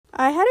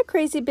I had a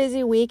crazy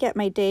busy week at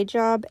my day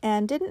job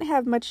and didn't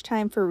have much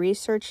time for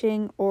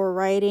researching or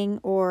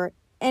writing or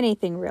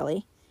anything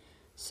really.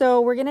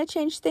 So we're going to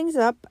change things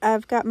up.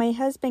 I've got my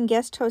husband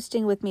guest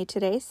hosting with me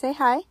today. Say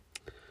hi.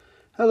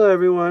 Hello,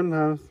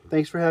 everyone.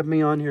 Thanks for having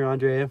me on here,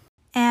 Andrea.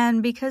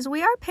 And because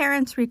we are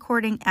parents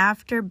recording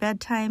after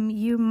bedtime,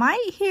 you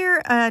might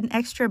hear an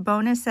extra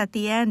bonus at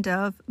the end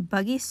of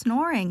Buggy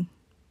snoring.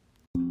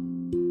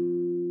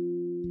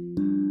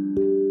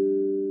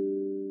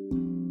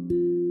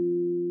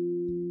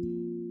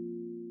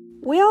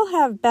 We all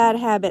have bad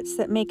habits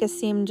that make us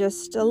seem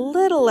just a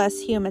little less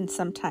human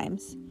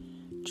sometimes.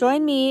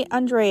 Join me,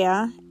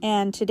 Andrea,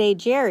 and today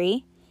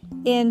Jerry,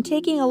 in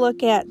taking a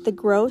look at the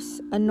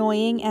gross,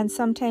 annoying, and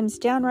sometimes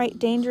downright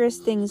dangerous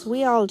things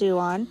we all do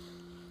on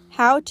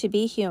How to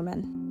Be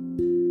Human.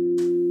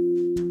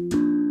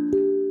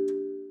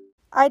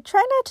 I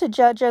try not to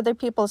judge other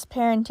people's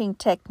parenting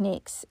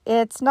techniques.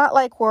 It's not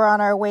like we're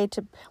on our way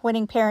to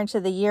winning Parent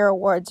of the Year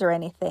awards or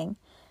anything.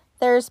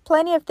 There's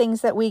plenty of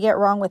things that we get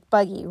wrong with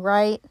Buggy,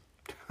 right?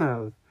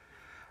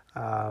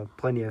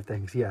 Plenty of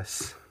things,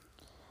 yes.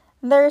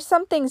 There are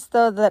some things,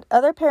 though, that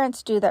other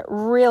parents do that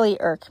really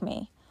irk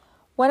me.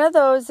 One of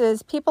those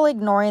is people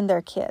ignoring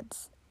their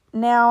kids.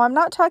 Now, I'm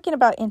not talking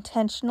about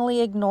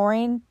intentionally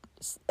ignoring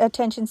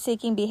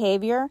attention-seeking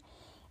behavior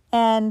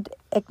and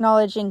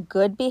acknowledging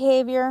good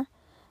behavior.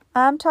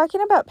 I'm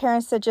talking about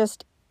parents that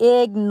just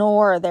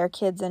ignore their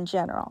kids in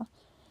general.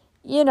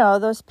 You know,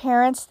 those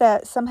parents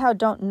that somehow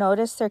don't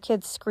notice their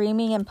kids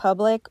screaming in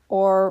public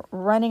or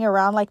running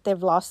around like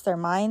they've lost their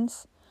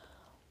minds.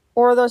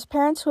 Or those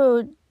parents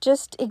who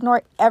just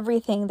ignore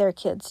everything their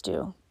kids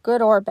do,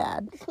 good or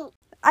bad.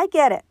 I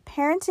get it.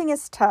 Parenting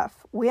is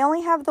tough. We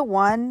only have the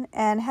one,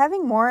 and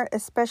having more,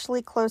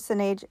 especially close in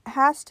age,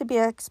 has to be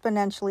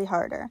exponentially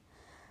harder.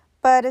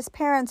 But as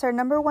parents, our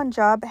number one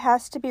job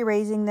has to be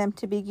raising them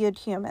to be good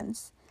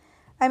humans.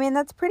 I mean,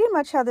 that's pretty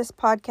much how this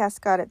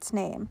podcast got its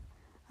name.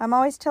 I'm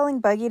always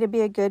telling Buggy to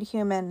be a good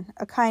human,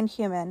 a kind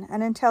human,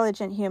 an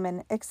intelligent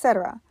human,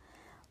 etc.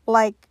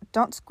 Like,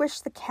 don't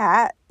squish the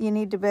cat, you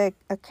need to be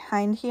a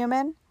kind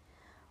human.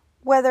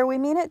 Whether we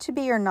mean it to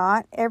be or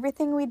not,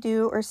 everything we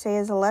do or say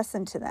is a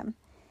lesson to them.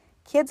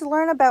 Kids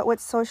learn about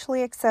what's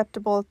socially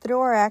acceptable through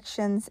our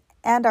actions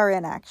and our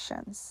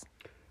inactions.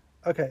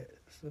 Okay,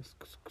 so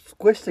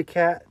squish the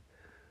cat.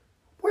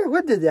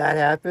 When did that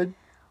happen?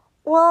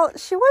 Well,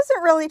 she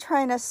wasn't really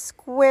trying to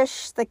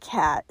squish the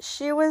cat.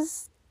 She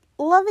was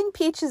loving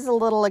Peaches a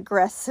little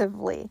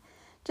aggressively.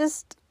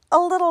 Just a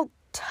little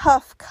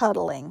tough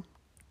cuddling.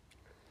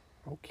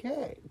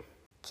 Okay.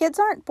 Kids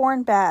aren't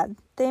born bad.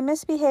 They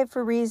misbehave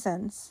for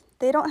reasons.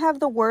 They don't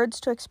have the words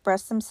to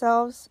express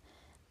themselves.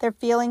 Their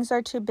feelings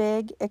are too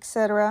big,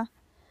 etc.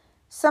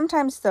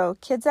 Sometimes, though,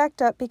 kids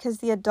act up because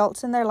the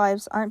adults in their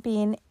lives aren't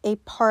being a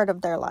part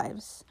of their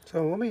lives.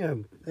 So let me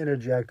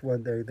interject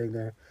one thing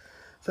there.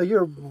 So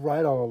you're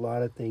right on a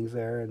lot of things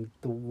there. And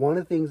one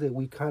of the things that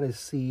we kind of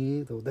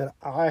see, that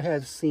I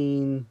have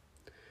seen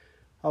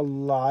a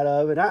lot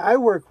of, and I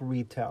work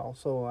retail,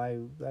 so I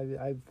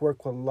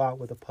work a lot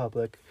with the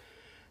public.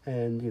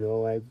 And,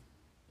 I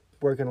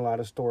work in a lot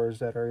of stores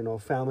that are,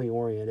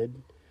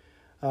 family-oriented.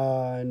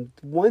 And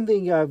one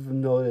thing I've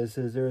noticed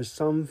is there's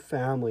some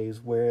families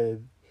where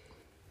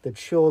the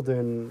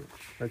children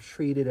are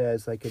treated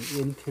as like an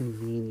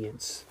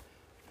inconvenience.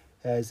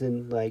 As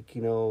in, like,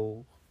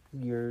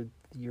 you're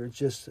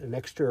just an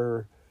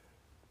extra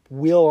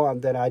wheel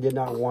that I did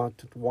not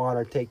want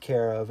or take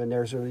care of. And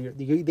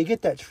they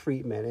get that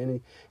treatment.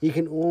 And you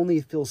can only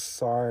feel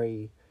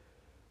sorry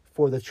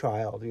for the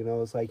child.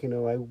 It's like,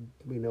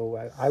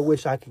 I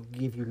wish I could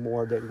give you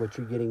more than what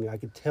you're getting. I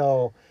could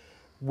tell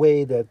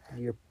way that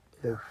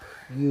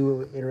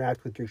you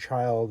interact with your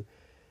child,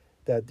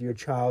 that your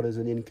child is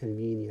an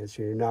inconvenience.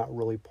 You're not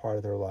really part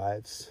of their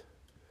lives.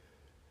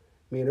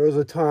 I mean, there was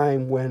a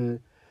time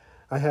when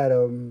I had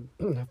a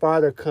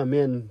father come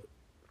in.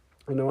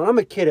 I'm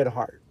a kid at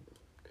heart,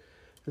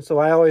 and so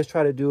I always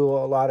try to do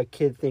a lot of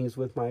kid things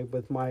with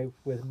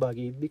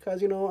Buggy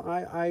because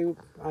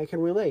I can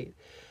relate.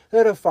 I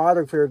had a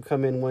father figure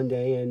come in one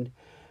day, and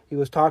he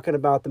was talking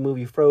about the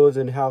movie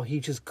Frozen, how he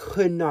just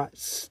could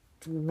not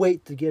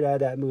wait to get out of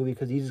that movie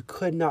because he just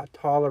could not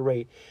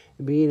tolerate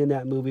being in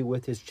that movie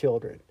with his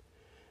children.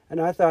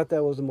 And I thought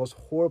that was the most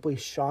horribly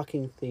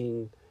shocking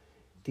thing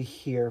to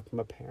hear from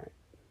a parent.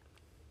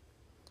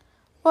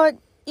 Well,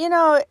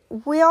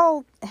 we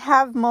all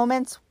have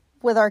moments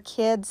with our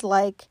kids,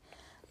 like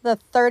the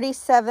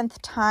 37th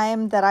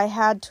time that I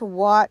had to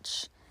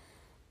watch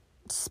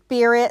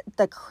Spirit,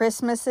 the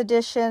Christmas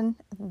edition,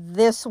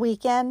 this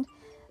weekend,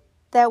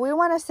 that we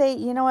want to say,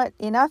 you know what,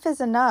 enough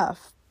is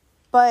enough.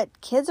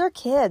 But kids are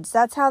kids.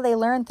 That's how they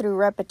learn, through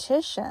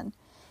repetition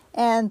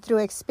and through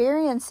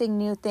experiencing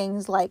new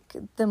things like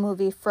the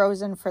movie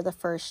Frozen for the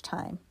first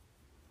time.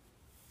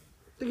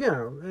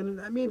 Yeah, and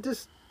I mean,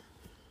 just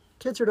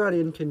kids are not an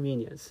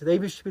inconvenience.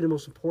 They should be the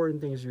most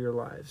important things of your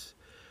lives.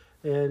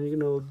 And,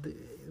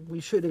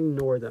 we shouldn't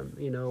ignore them,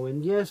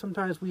 And yeah,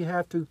 sometimes we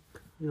have to,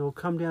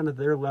 come down to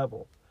their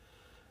level,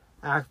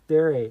 act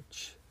their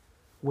age.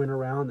 when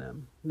around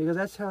them, because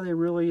that's how they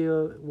really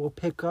will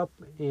pick up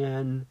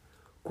and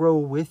grow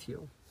with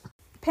you.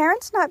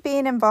 Parents not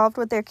being involved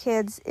with their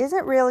kids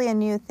isn't really a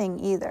new thing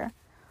either.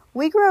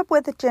 We grew up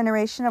with a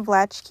generation of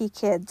latchkey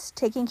kids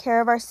taking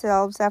care of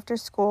ourselves after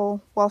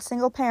school while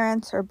single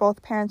parents or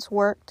both parents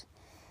worked,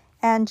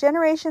 and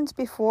generations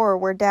before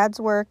where dads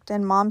worked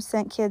and moms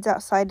sent kids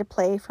outside to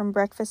play from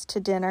breakfast to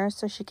dinner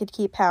so she could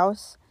keep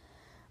house.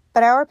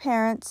 But our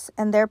parents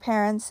and their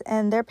parents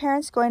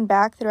going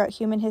back throughout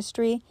human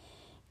history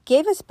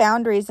gave us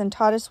boundaries and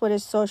taught us what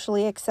is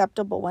socially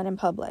acceptable when in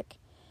public.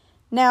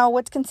 Now,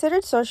 what's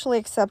considered socially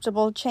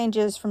acceptable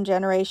changes from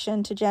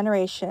generation to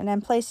generation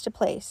and place to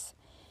place.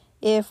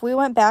 If we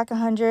went back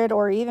 100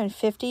 or even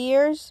 50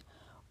 years,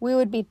 we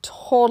would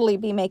totally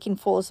be making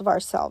fools of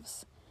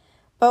ourselves.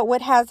 But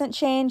what hasn't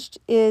changed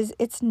is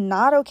it's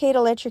not okay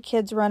to let your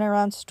kids run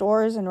around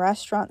stores and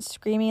restaurants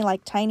screaming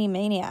like tiny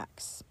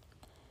maniacs.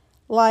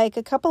 Like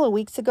a couple of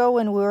weeks ago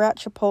when we were at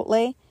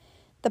Chipotle,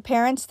 the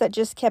parents that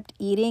just kept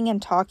eating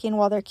and talking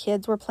while their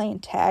kids were playing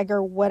tag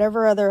or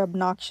whatever other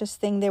obnoxious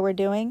thing they were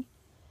doing.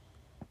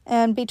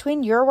 And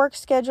between your work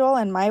schedule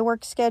and my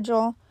work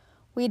schedule,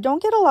 we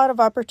don't get a lot of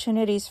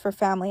opportunities for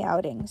family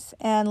outings,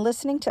 and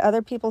listening to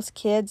other people's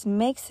kids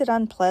makes it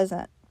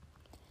unpleasant.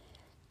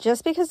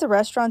 Just because the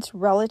restaurant's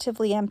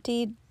relatively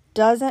empty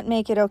doesn't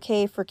make it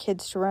okay for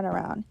kids to run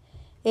around.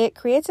 It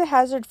creates a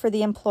hazard for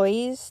the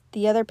employees,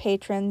 the other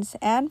patrons,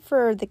 and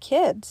for the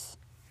kids.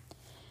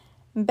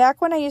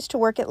 Back when I used to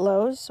work at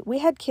Lowe's, we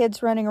had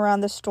kids running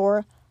around the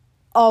store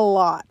a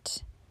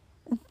lot.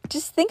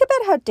 Just think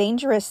about how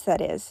dangerous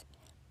that is.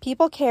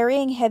 People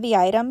carrying heavy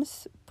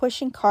items,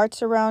 pushing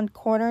carts around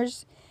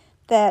corners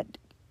that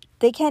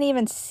they can't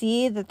even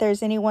see that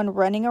there's anyone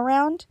running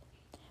around,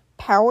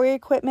 power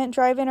equipment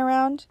driving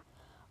around.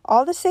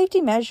 All the safety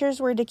measures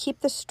were to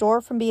keep the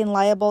store from being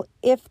liable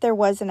if there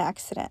was an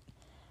accident,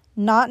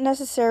 not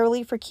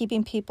necessarily for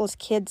keeping people's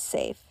kids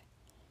safe.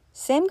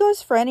 Same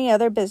goes for any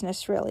other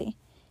business, really.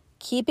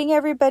 Keeping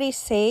everybody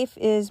safe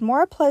is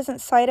more a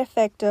pleasant side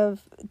effect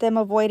of them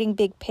avoiding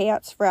big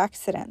payouts for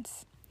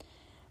accidents.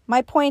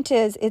 My point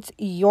is, it's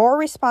your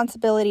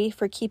responsibility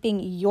for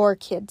keeping your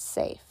kids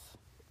safe.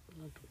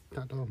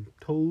 I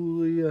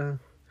totally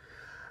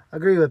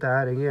agree with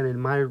that. Again,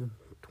 in my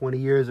 20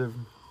 years of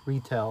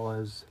retail,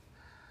 as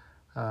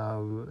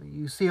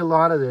you see a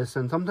lot of this,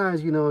 and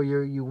sometimes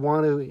you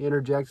want to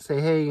interject,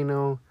 say, hey,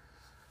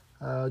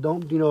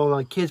 don't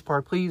like kids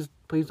park, please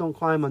don't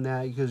climb on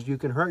that because you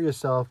can hurt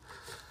yourself.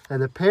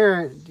 And the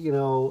parent,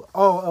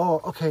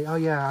 okay, oh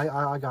yeah,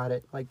 I got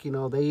it. Like,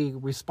 they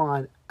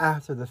respond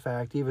after the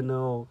fact, even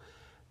though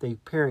the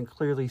parent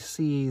clearly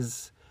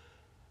sees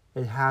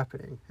it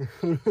happening.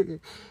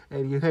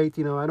 And you hate,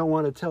 I don't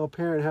want to tell a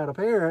parent how to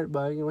parent,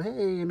 but,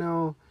 hey,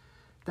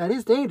 that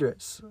is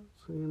dangerous.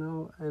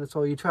 And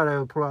so you try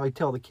to probably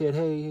tell the kid,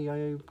 hey,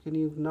 can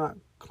you not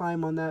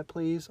climb on that,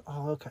 please?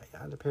 Oh, okay.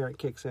 And the parent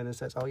kicks in and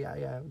says, oh,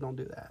 yeah, don't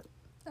do that.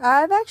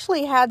 I've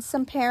actually had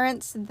some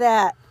parents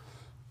that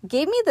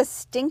gave me the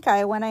stink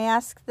eye when I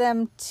asked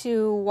them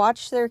to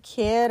watch their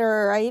kid,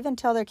 or I even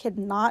tell their kid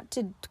not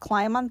to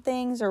climb on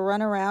things or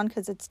run around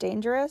because it's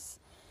dangerous.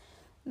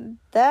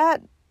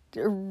 That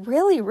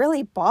really,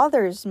 really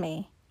bothers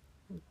me.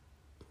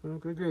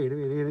 Agreed. I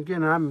mean,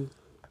 again, I'm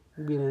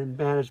being in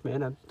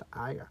management.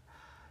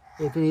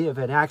 If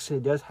an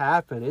accident does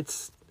happen,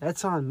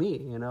 that's on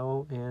me,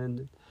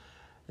 and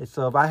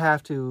so if I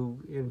have to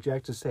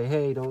inject to say,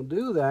 hey, don't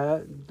do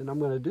that, then I'm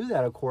going to do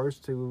that, of course,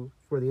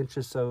 for the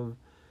interests of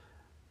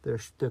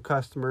the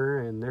customer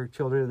and their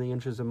children, and the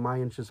interests of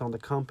my interests on the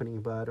company.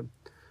 But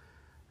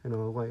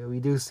we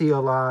do see a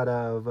lot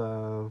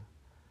of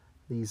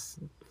these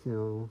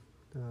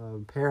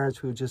parents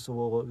who just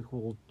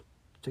will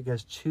I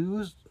guess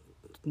choose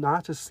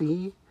not to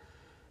see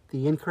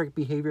the incorrect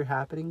behavior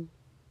happening,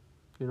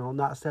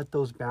 not set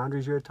those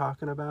boundaries you're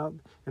talking about.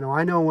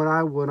 I know when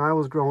I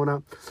was growing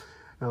up,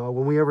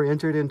 when we ever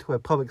entered into a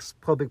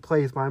public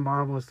place, my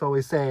mom would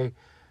always say,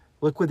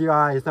 look with your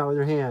eyes, not with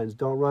your hands.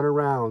 Don't run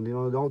around.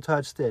 Don't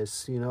touch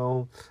this.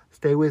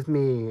 Stay with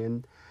me.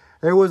 And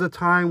there was a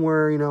time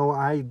where,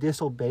 I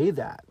disobeyed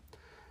that.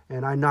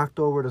 And I knocked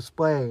over a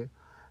display.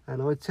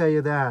 And I'll tell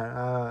you that,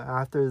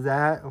 after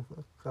that,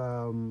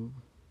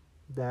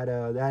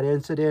 that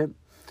incident,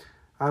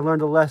 I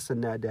learned a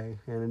lesson that day.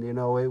 And,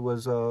 it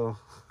was, a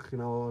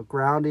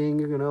grounding,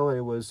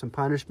 it was some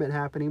punishment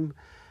happening.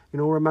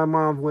 Where my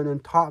mom went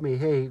and taught me,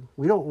 hey,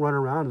 we don't run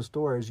around in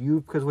stores.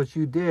 Because what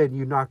you did,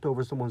 you knocked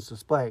over someone's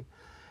display.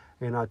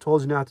 And I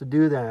told you not to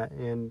do that.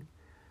 And,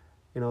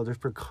 there's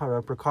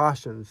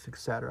precautions,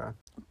 etc.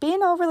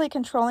 Being overly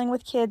controlling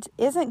with kids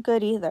isn't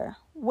good either.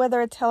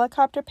 Whether it's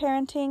helicopter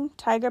parenting,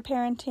 tiger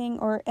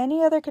parenting, or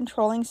any other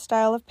controlling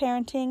style of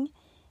parenting,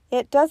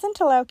 it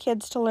doesn't allow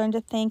kids to learn to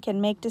think and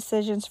make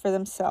decisions for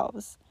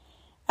themselves.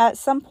 At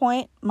some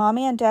point,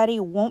 mommy and daddy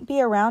won't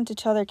be around to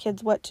tell their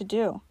kids what to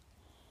do.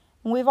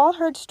 We've all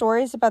heard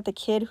stories about the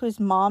kid whose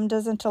mom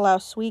doesn't allow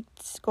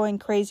sweets going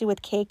crazy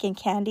with cake and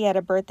candy at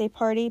a birthday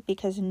party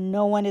because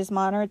no one is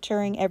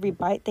monitoring every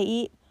bite they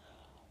eat.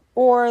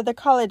 or the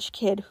college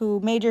kid who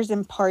majors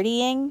in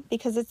partying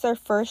because it's their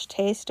first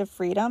taste of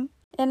freedom.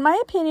 In my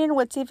opinion,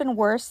 what's even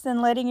worse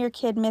than letting your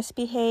kid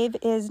misbehave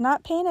is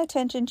not paying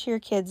attention to your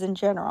kids in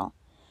general.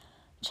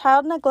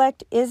 Child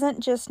neglect isn't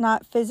just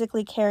not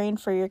physically caring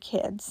for your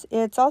kids,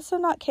 it's also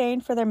not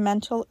caring for their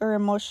mental or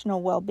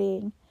emotional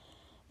well-being.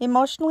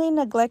 Emotionally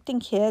neglecting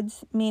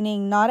kids,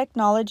 meaning not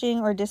acknowledging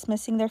or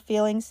dismissing their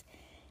feelings,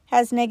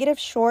 has negative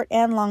short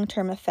and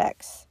long-term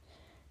effects.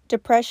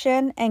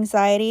 Depression,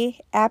 anxiety,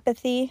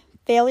 apathy,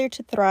 failure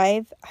to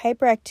thrive,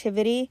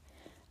 hyperactivity,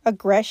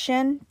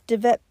 aggression,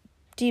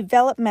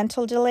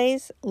 developmental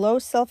delays, low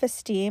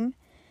self-esteem,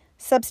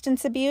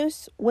 substance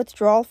abuse,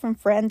 withdrawal from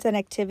friends and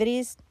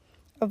activities,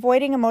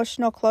 avoiding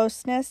emotional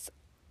closeness,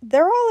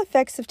 they're all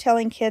effects of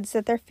telling kids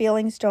that their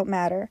feelings don't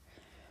matter.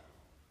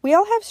 We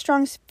all have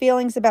strong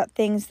feelings about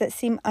things that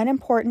seem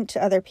unimportant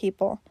to other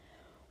people.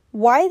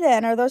 Why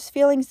then are those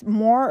feelings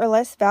more or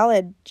less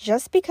valid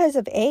just because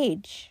of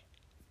age?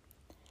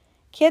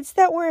 Kids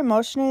that were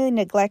emotionally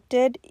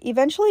neglected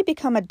eventually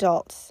become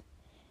adults.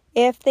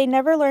 If they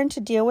never learn to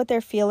deal with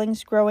their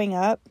feelings growing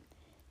up,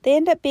 they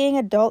end up being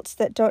adults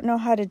that don't know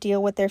how to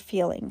deal with their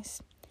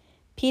feelings.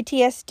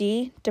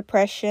 PTSD,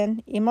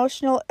 depression,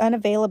 emotional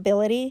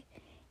unavailability,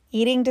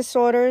 eating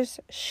disorders,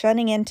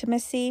 shunning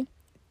intimacy,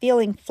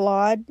 feeling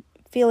flawed,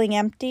 feeling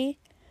empty,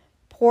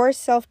 poor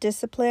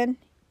self-discipline,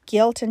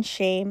 guilt and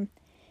shame,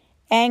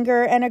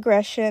 anger and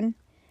aggression,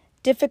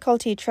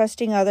 difficulty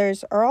trusting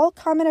others are all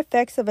common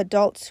effects of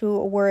adults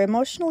who were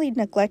emotionally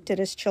neglected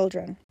as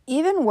children.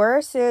 Even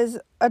worse is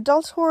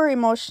adults who are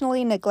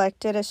emotionally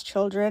neglected as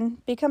children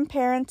become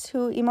parents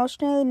who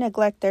emotionally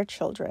neglect their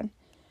children.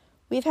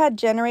 We've had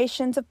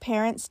generations of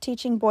parents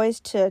teaching boys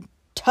to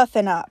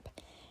toughen up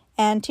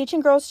and teaching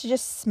girls to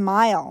just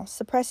smile,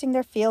 suppressing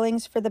their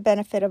feelings for the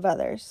benefit of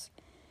others.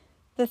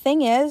 The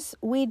thing is,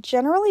 we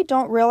generally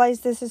don't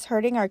realize this is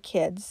hurting our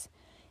kids.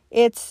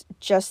 It's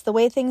just the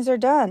way things are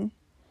done.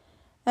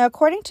 Now,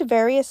 according to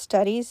various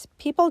studies,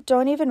 people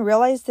don't even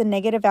realize the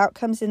negative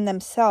outcomes in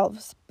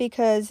themselves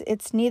because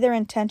it's neither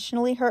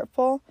intentionally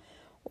hurtful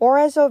or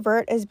as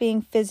overt as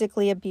being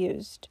physically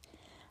abused.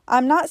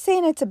 I'm not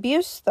saying it's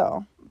abuse,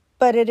 though,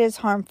 but it is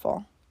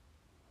harmful.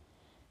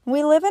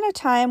 We live in a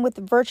time with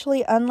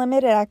virtually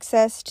unlimited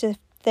access to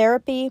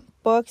therapy,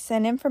 books,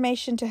 and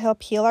information to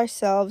help heal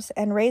ourselves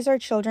and raise our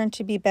children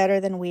to be better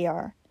than we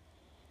are.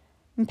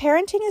 And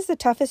parenting is the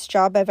toughest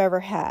job I've ever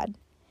had.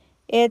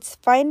 It's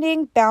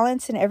finding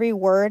balance in every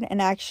word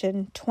and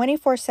action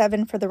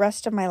 24/7 for the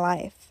rest of my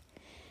life.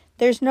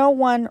 There's no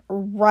one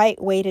right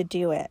way to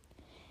do it.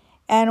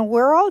 And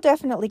we're all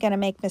definitely going to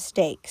make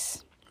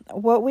mistakes.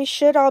 What we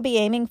should all be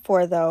aiming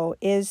for, though,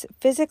 is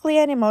physically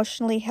and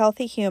emotionally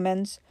healthy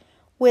humans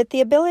with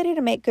the ability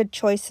to make good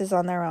choices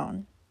on their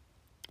own.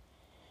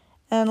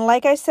 And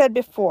like I said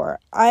before,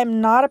 I'm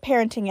not a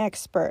parenting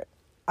expert.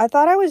 I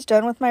thought I was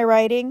done with my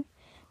writing,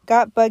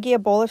 got Buggy a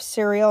bowl of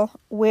cereal,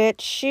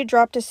 which she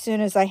dropped as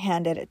soon as I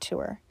handed it to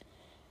her.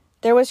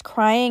 There was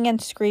crying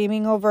and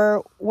screaming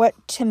over what,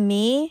 to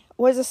me,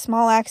 was a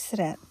small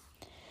accident.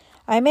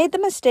 I made the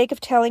mistake of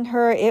telling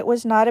her it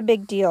was not a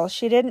big deal.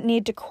 She didn't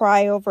need to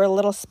cry over a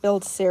little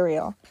spilled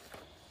cereal.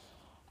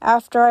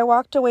 After I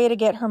walked away to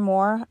get her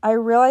more, I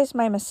realized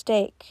my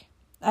mistake.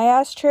 I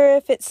asked her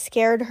if it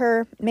scared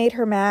her, made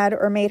her mad,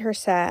 or made her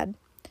sad.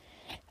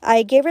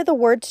 I gave her the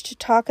words to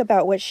talk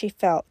about what she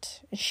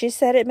felt. She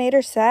said it made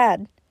her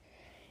sad.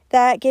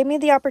 That gave me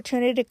the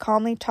opportunity to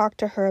calmly talk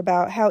to her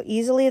about how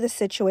easily the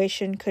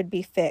situation could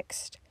be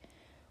fixed.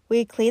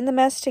 We cleaned the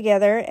mess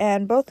together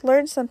and both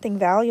learned something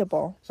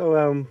valuable.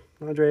 So,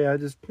 Andre, I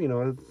just,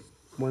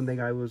 one thing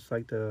I would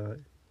like to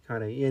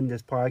kind of end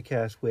this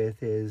podcast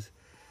with is,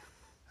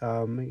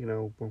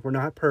 we're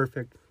not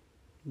perfect.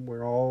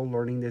 We're all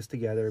learning this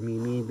together. I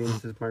mean, me and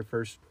Vince is our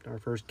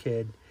first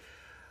kid.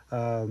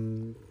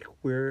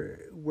 We're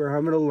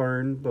having to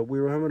learn, but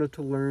we're having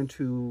to learn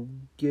to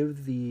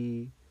give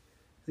the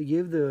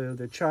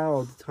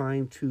child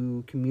time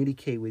to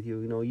communicate with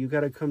you. You got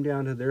to come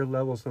down to their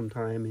level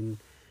sometime and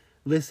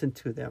listen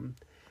to them,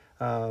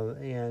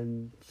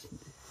 and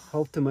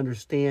help them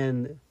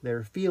understand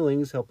their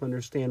feelings, help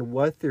understand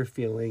what they're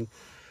feeling,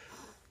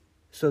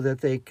 so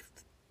that they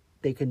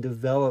can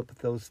develop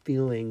those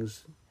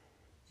feelings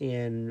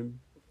and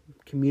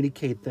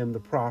communicate them the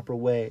proper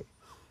way.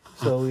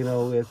 So,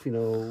 if,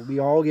 we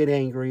all get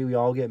angry, we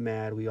all get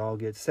mad, we all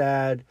get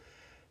sad,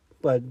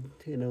 but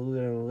in a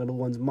little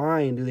one's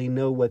mind, do they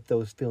know what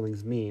those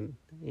feelings mean?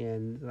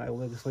 And I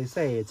would just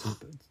say it's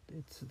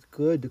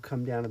good to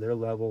come down to their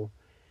level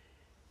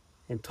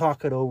and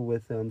talk it over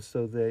with them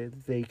so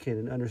that they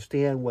can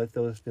understand what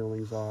those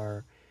feelings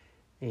are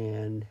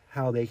and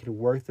how they can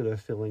work through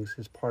those feelings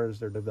as part of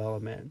their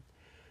development.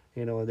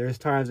 There's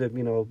times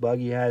that,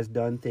 Buggy has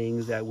done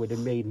things that would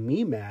have made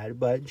me mad,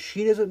 but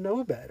she doesn't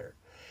know better.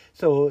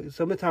 So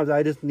sometimes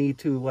I just need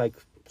to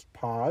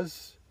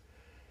pause.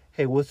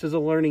 Hey, this is a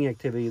learning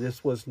activity.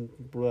 This was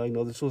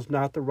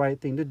not the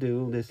right thing to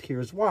do.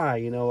 Here's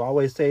why. I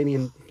always say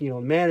in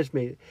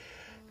management,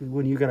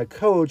 when you're going to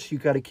coach, you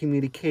got to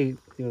communicate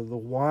the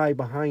why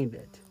behind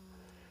it.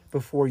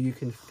 before you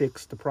can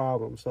fix the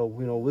problem. So,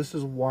 this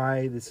is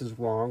why this is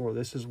wrong, or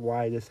this is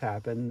why this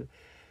happened.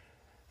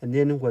 And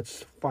then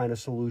let's find a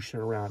solution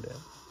around it.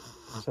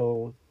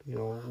 So,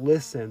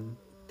 listen,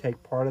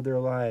 take part of their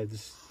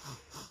lives.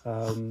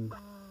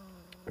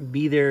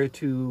 Be there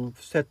to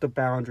set the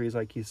boundaries,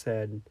 like you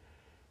said,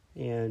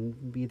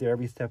 and be there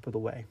every step of the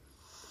way.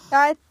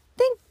 I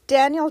think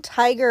Daniel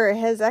Tiger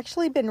has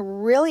actually been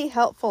really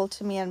helpful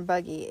to me and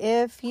Buggy.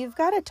 If you've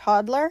got a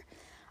toddler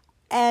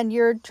and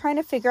you're trying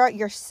to figure out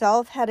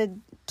yourself how to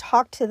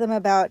talk to them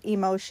about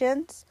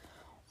emotions,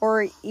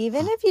 or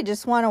even if you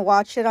just want to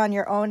watch it on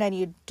your own and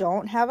you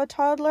don't have a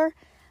toddler,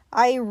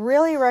 I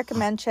really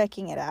recommend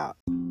checking it out.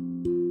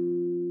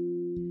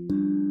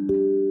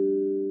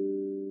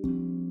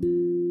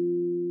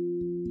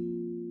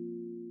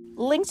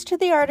 Links to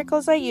the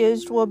articles I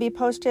used will be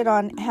posted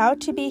on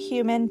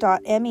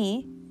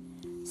howtobehuman.me.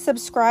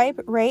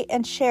 Subscribe, rate,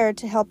 and share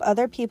to help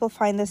other people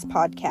find this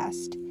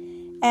podcast.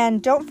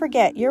 And don't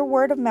forget, your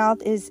word of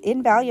mouth is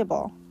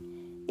invaluable.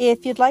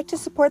 If you'd like to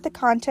support the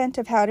content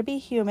of How to Be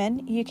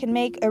Human, you can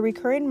make a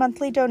recurring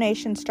monthly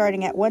donation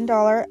starting at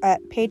 $1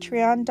 at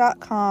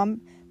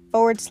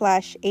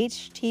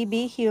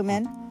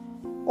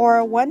patreon.com/HTBhuman, or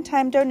a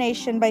one-time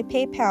donation by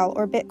PayPal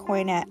or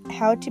Bitcoin at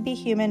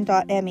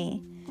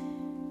howtobehuman.me.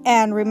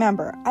 And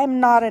remember, I'm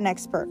not an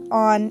expert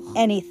on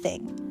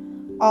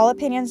anything. All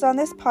opinions on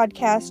this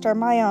podcast are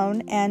my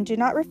own and do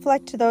not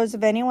reflect those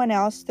of anyone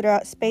else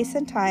throughout space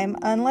and time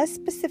unless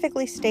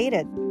specifically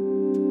stated.